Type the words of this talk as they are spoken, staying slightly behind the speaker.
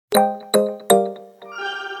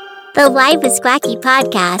The Live with Squacky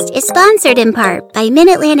podcast is sponsored in part by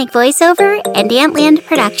Mid-Atlantic Voiceover and Antland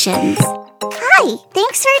Productions. Hi,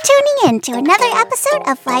 thanks for tuning in to another episode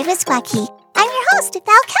of Live with Squacky. I'm your host,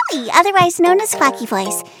 Val Kelly, otherwise known as Squacky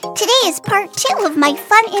Voice. Today is part 2 of my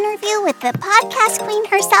fun interview with the podcast queen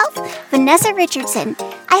herself, Vanessa Richardson.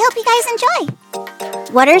 I hope you guys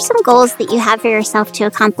enjoy. What are some goals that you have for yourself to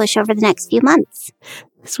accomplish over the next few months?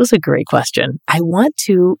 This was a great question. I want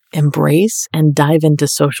to embrace and dive into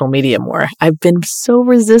social media more. I've been so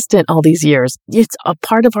resistant all these years. It's a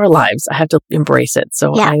part of our lives. I have to embrace it.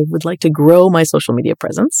 So I would like to grow my social media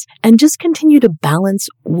presence and just continue to balance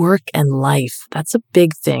work and life. That's a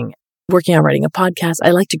big thing. Working on writing a podcast,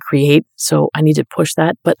 I like to create, so I need to push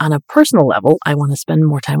that. But on a personal level, I want to spend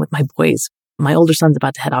more time with my boys. My older son's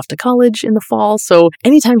about to head off to college in the fall. So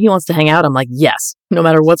anytime he wants to hang out, I'm like, yes, no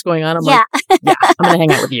matter what's going on, I'm like, yeah, I'm going to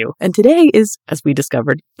hang out with you. And today is, as we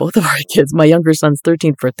discovered, both of our kids, my younger son's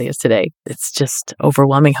 13th birthday is today. It's just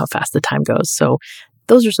overwhelming how fast the time goes. So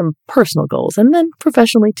those are some personal goals. And then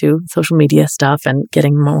professionally too, social media stuff and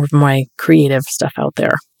getting more of my creative stuff out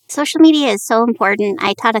there. Social media is so important.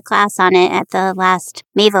 I taught a class on it at the last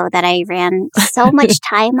MAVO that I ran. So much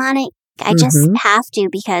time on it. I just have to,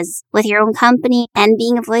 because with your own company and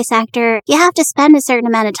being a voice actor, you have to spend a certain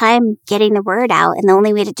amount of time getting the word out. And the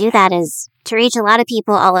only way to do that is to reach a lot of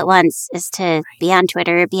people all at once, is to be on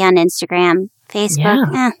Twitter, be on Instagram,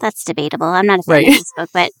 Facebook. That's debatable. I'm not a fan of Facebook,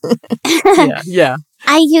 but yeah.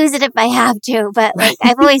 I use it if I have to, but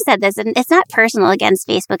I've always said this, and it's not personal against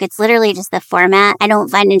Facebook. It's literally just the format I don't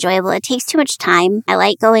find enjoyable. It takes too much time. I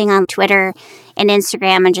like going on Twitter and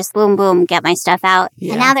Instagram and just boom, boom, get my stuff out.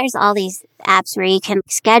 Yeah. And now there's all these apps where you can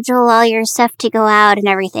schedule all your stuff to go out and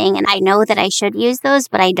everything. And I know that I should use those,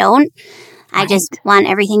 but I don't. I just want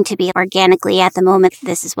everything to be organically at the moment.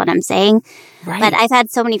 This is what I'm saying. Right. But I've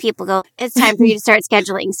had so many people go, it's time for you to start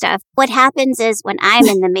scheduling stuff. What happens is when I'm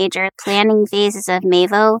in the major planning phases of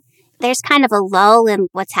MAVO, there's kind of a lull in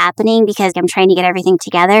what's happening because I'm trying to get everything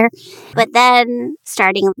together. But then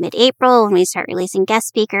starting mid-April, when we start releasing guest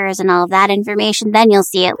speakers and all of that information, then you'll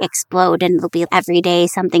see it explode and it'll be every day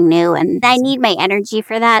something new. And I need my energy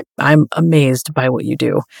for that. I'm amazed by what you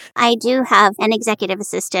do. I do have an executive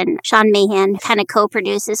assistant, Sean Mahan, kind of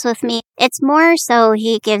co-produces with me. It's more so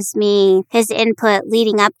he gives me his input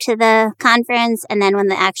leading up to the conference. And then when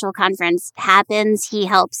the actual conference happens, he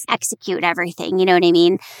helps execute everything. You know what I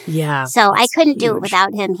mean? Yeah. So I couldn't do it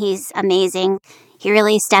without him. He's amazing. He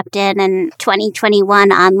really stepped in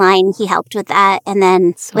 2021 online, he helped with that. And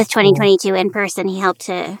then with 2022 in person, he helped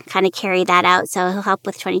to kind of carry that out. So he'll help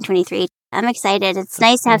with 2023. I'm excited. It's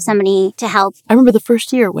nice to have somebody to help. I remember the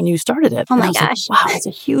first year when you started it. Oh my gosh. Like, wow, it's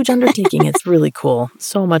a huge undertaking. It's really cool.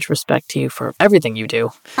 So much respect to you for everything you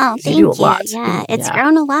do. Oh, thank you. You do a lot. Yeah, it's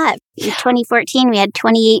grown a lot. In 2014, we had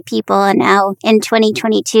 28 people, and now in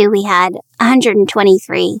 2022, we had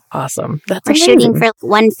 123. Awesome. That's We're amazing. shooting for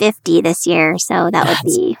 150 this year, so that's would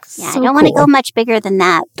be, so I don't want to go much bigger than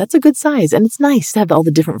that. That's a good size, and it's nice to have all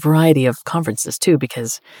the different variety of conferences, too,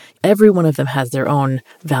 because every one of them has their own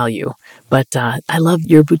value. But I love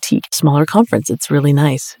your boutique, smaller conference. It's really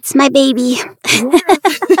nice. It's my baby.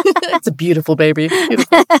 It's a beautiful baby.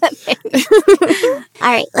 Beautiful. All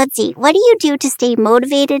right, let's see. What do you do to stay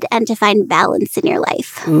motivated and to find balance in your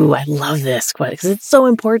life? Ooh, I love this because it's so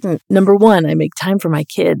important. Number one, I make time for my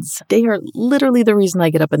kids. They are literally the reason I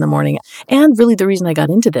get up in the morning and really the reason I got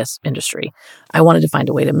into this industry. I wanted to find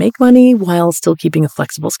a way to make money while still keeping a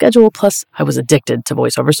flexible schedule. Plus, I was addicted to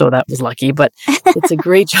voiceover, so that was lucky, but it's a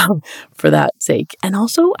great job for that sake. And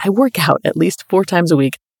also, I work out at least 4 times a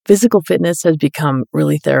week. Physical fitness has become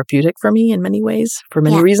really therapeutic for me in many ways, for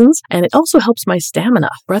many reasons. And it also helps my stamina,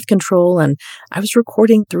 breath control. And I was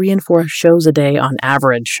recording 3 and 4 shows a day on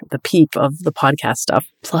average, the peak of the podcast stuff,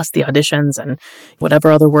 plus the auditions and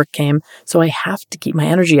whatever other work came. So I have to keep my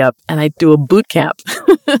energy up, and I do a boot camp.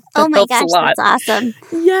 Oh my gosh, that's awesome.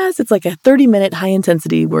 Yes, it's like a 30-minute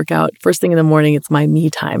high-intensity workout. First thing in the morning, it's my me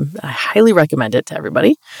time. I highly recommend it to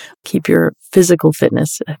everybody. Keep your physical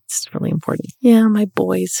fitness. It's really important. Yeah, my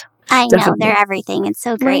boys. I know, they're everything. It's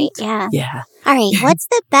so great. Right? Yeah. All right, what's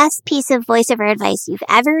the best piece of voiceover advice you've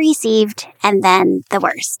ever received, and then the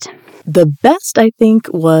worst? The best, I think,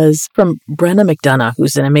 was from Brenna McDonough,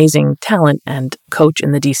 who's an amazing talent and coach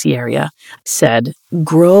in the DC area, said,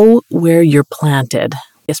 grow where you're planted.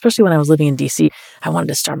 Especially when I was living in DC, I wanted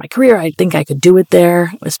to start my career. I think I could do it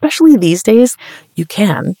there. Especially these days, you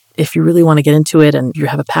can. If you really want to get into it and you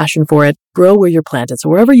have a passion for it, grow where you're planted. So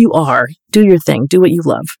wherever you are, do your thing, do what you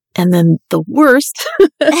love. And then the worst,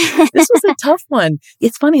 this was a tough one.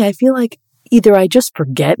 It's funny. I feel like either I just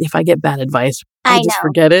forget if I get bad advice I just know.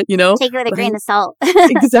 forget it, Take it with a grain of salt.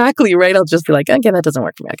 Exactly, right? I'll just be like, okay, that doesn't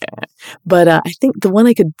work for me. Okay. But I think the one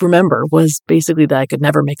I could remember was basically that I could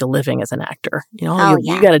never make a living as an actor. You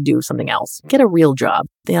got to do something else. Get a real job.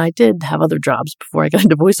 I did have other jobs before I got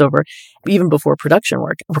into voiceover, even before production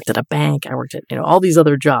work. I worked at a bank. I worked at, all these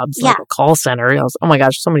other jobs, like a call center. Oh my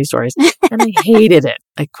gosh, so many stories. And I hated it.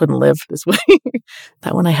 I couldn't live this way.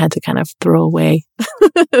 That one I had to kind of throw away.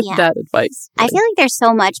 That advice. I feel like there's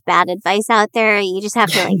so much bad advice out there. You just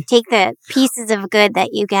have to take the pieces of good that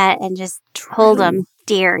you get and just hold them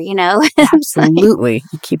dear, Absolutely.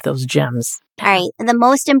 You keep those gems. All right. The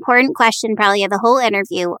most important question probably of the whole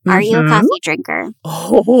interview. Are you a coffee drinker?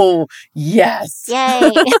 Oh, yes. Yay.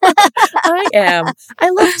 I am. I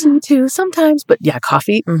love tea too sometimes, but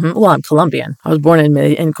coffee. Well, I'm Colombian. I was born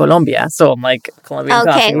in Colombia, so I'm like Colombian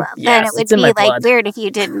coffee. Okay, well, then it would be weird if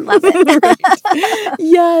you didn't love it.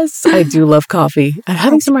 Yes, I do love coffee. I'm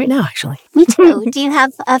having some right now, actually. Me too. Do you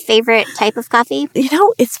have a favorite type of coffee?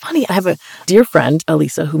 It's funny. I have a dear friend,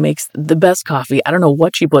 Elisa, who makes the best coffee. I don't know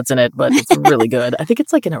what she puts in it, but it's really good. I think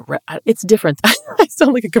it's like it's different. I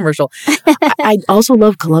sound like a commercial. I also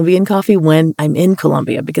love Colombian coffee when I'm in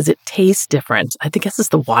Colombia because it tastes different. I think it's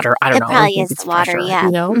just the water. I don't know. It probably is the water,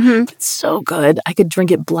 fresher, It's so good. I could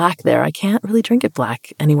drink it black there. I can't really drink it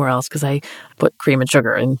black anywhere else because I put cream and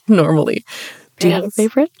sugar in normally. Do you have a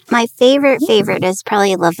favorite? My favorite is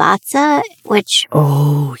probably Lavazza, which...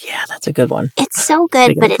 Oh, yeah, that's a good one. It's so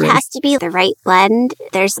good, but it has to be the right blend.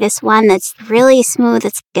 There's this one that's really smooth.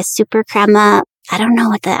 It's like a super crema. I don't know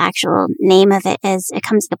what the actual name of it is. It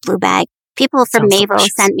comes in a blue bag. People from Mavo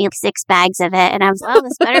sent me 6 bags of it, and I was,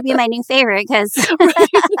 this better be my new favorite, because...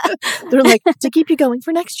 They're like, to keep you going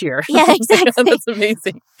for next year. Yeah, exactly. That's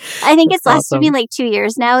amazing. I think it's lasted me 2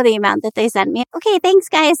 years now, the amount that they sent me. Okay, thanks,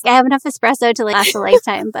 guys. I have enough espresso to last a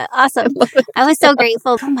lifetime, but awesome. I was so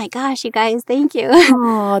grateful. Oh my gosh, you guys, thank you.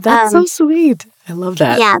 Oh, that's so sweet. I love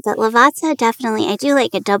that. Yeah, but Lavazza, definitely. I do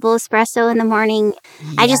like a double espresso in the morning.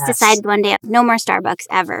 Yes. I just decided one day, no more Starbucks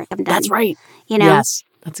ever. I'm done. That's right. Yes.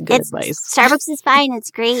 That's good advice. Starbucks is fine.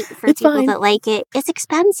 It's great for people that like it. It's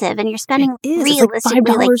expensive, and you're spending realistically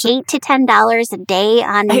like $8 to $10 a day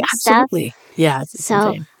on stuff. Absolutely. Yeah. It's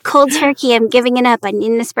insane. Cold turkey, I'm giving it up. I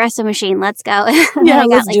need an espresso machine. Let's go. Yeah,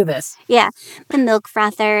 let's do this. Yeah. The milk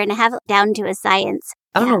frother, and I have it down to a science.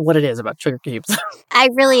 I don't know what it is about sugar cubes. I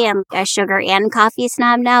really am a sugar and coffee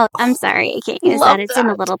snob now. I'm sorry. I can't use that. It's in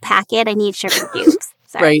a little packet. I need sugar cubes.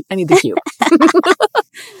 Sorry. Right. I need the cube.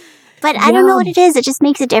 But I don't know what it is. It just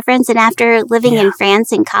makes a difference. And after living in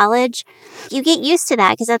France in college, you get used to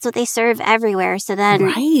that because that's what they serve everywhere. So then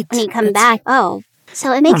when you come back,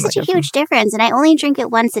 so it makes such a huge difference. And I only drink it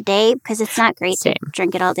once a day because it's not great to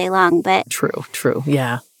drink it all day long. But True.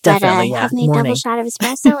 Yeah. Definitely, have me a double shot of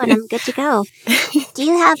espresso and I'm good to go. Do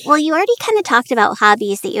you have, you already kind of talked about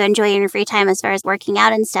hobbies that you enjoy in your free time as far as working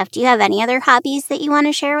out and stuff. Do you have any other hobbies that you want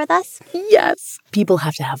to share with us? Yes. People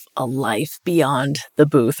have to have a life beyond the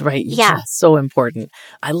booth, right? Yeah. It's so important.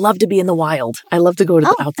 I love to be in the wild. I love to go to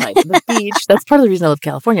the outside, to the beach. That's part of the reason I love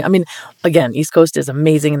California. I mean, again, East Coast is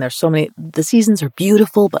amazing and there's so many, the seasons are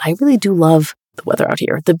beautiful, but I really do love the weather out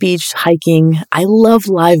here, the beach, hiking. I love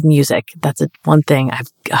live music. That's one thing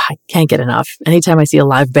I can't get enough. Anytime I see a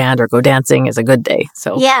live band or go dancing is a good day.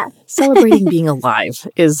 So celebrating being alive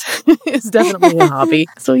is definitely a hobby.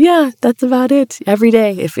 So that's about it. Every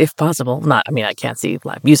day, if possible. I can't see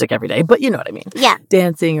live music every day, but you know what I mean. Yeah.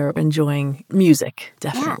 Dancing or enjoying music,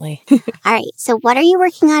 definitely. Yeah. All right. So what are you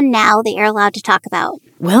working on now that you're allowed to talk about?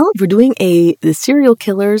 Well, we're doing the Serial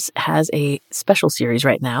Killers has a special series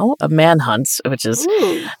right now, a manhunt, which is,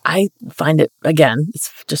 I find it, again,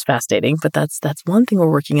 it's just fascinating, but that's one thing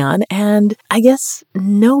we're working on. And I guess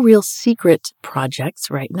no real secret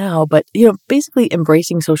projects right now, but, basically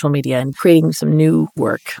embracing social media and creating some new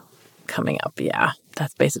work coming up. Yeah.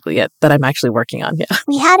 That's basically it that I'm actually working on. Yeah.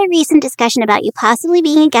 We had a recent discussion about you possibly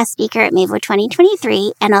being a guest speaker at Mavo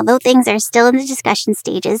 2023. And although things are still in the discussion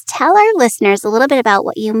stages, tell our listeners a little bit about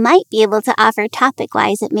what you might be able to offer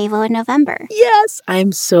topic-wise at Mavo in November. Yes.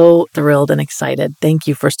 I'm so thrilled and excited. Thank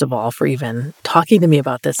you, first of all, for even talking to me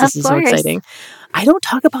about this. This is so exciting. I don't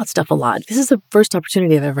talk about stuff a lot. This is the first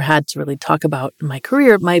opportunity I've ever had to really talk about my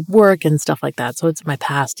career, my work, and stuff like that. So it's my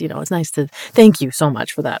past. It's nice to thank you so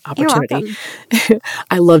much for that opportunity. You're welcome.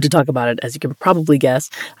 I love to talk about it, as you can probably guess.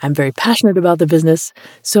 I'm very passionate about the business.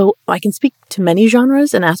 So I can speak to many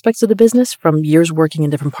genres and aspects of the business from years working in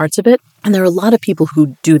different parts of it. And there are a lot of people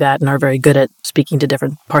who do that and are very good at speaking to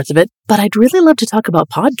different parts of it. But I'd really love to talk about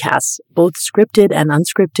podcasts, both scripted and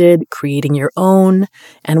unscripted, creating your own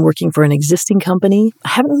and working for an existing company. I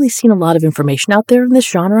haven't really seen a lot of information out there in this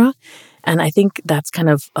genre. And I think that's kind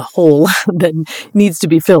of a hole that needs to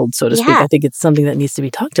be filled, so to speak. I think it's something that needs to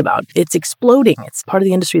be talked about. It's exploding. It's part of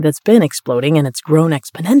the industry that's been exploding, and it's grown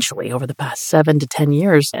exponentially over the past 7 to 10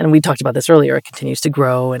 years. And we talked about this earlier. It continues to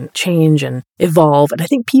grow and change and evolve. And I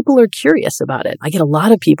think people are curious about it. I get a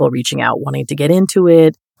lot of people reaching out wanting to get into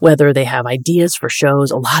it, whether they have ideas for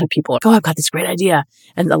shows. A lot of people are like, I've got this great idea.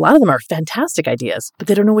 And a lot of them are fantastic ideas, but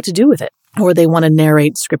they don't know what to do with it. Or they want to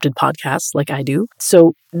narrate scripted podcasts like I do.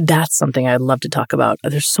 So that's something I'd love to talk about.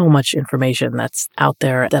 There's so much information that's out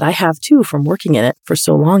there that I have too from working in it for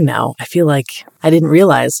so long now. I feel like I didn't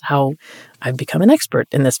realize how I've become an expert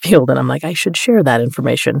in this field. And I'm like, I should share that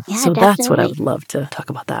information. Yeah, so definitely. That's what I would love to talk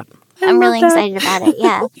about that. I'm really excited about it.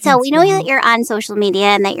 Yeah. So we know that you're on social media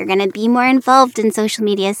and that you're going to be more involved in social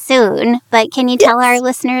media soon. But can you tell our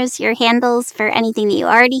listeners your handles for anything that you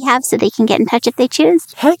already have so they can get in touch if they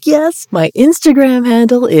choose? Heck yes. My Instagram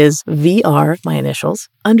handle is VR, my initials,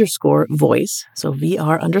 _voice. So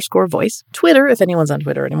VR _voice. Twitter, if anyone's on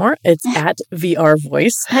Twitter anymore, it's at VR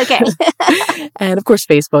voice. Okay. And of course,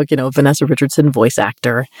 Facebook, Vanessa Richardson, voice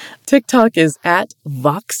actor. TikTok is at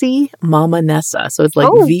Voxy Mama Nessa. So it's like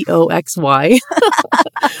VOXY.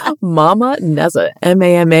 Mama Nessa.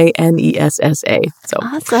 MAMANESSA. So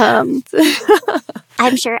awesome.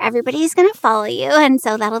 I'm sure everybody's going to follow you. And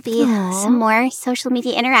so that'll be some more social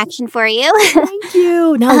media interaction for you. Thank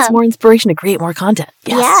you. Now it's more inspiration to create more content.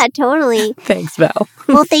 Yes. Yeah, totally. Thanks, Val.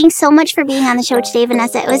 Well, thanks so much for being on the show today,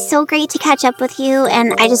 Vanessa. It was so great to catch up with you.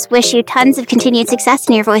 And I just wish you tons of continued success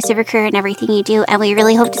in your voiceover career and everything you do. And we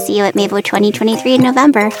really hope to see you at MAVO 2023 in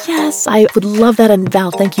November. Yes, I would love that. And Val,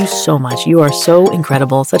 thank you so much. You are so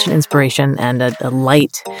incredible, such an inspiration and a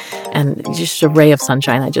light and just a ray of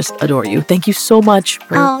sunshine. I just adore you. Thank you so much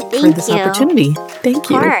for this opportunity. Thank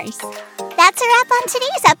you. Of course. That's a wrap on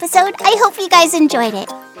today's episode. I hope you guys enjoyed it.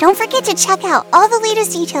 Don't forget to check out all the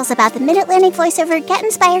latest details about the Mid-Atlantic Voiceover Get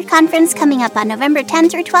Inspired Conference coming up on November 10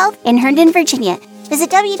 through 12 in Herndon, Virginia. Visit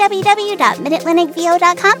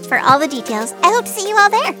www.midatlanticvo.com for all the details. I hope to see you all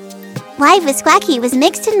there. Live with Squacky was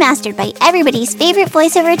mixed and mastered by everybody's favorite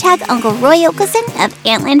voiceover tag, Uncle Roy Okelson of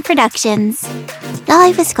Antland Productions.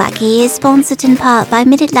 Live with Squacky is sponsored in part by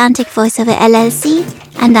Mid-Atlantic Voiceover LLC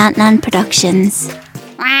and Antland Productions.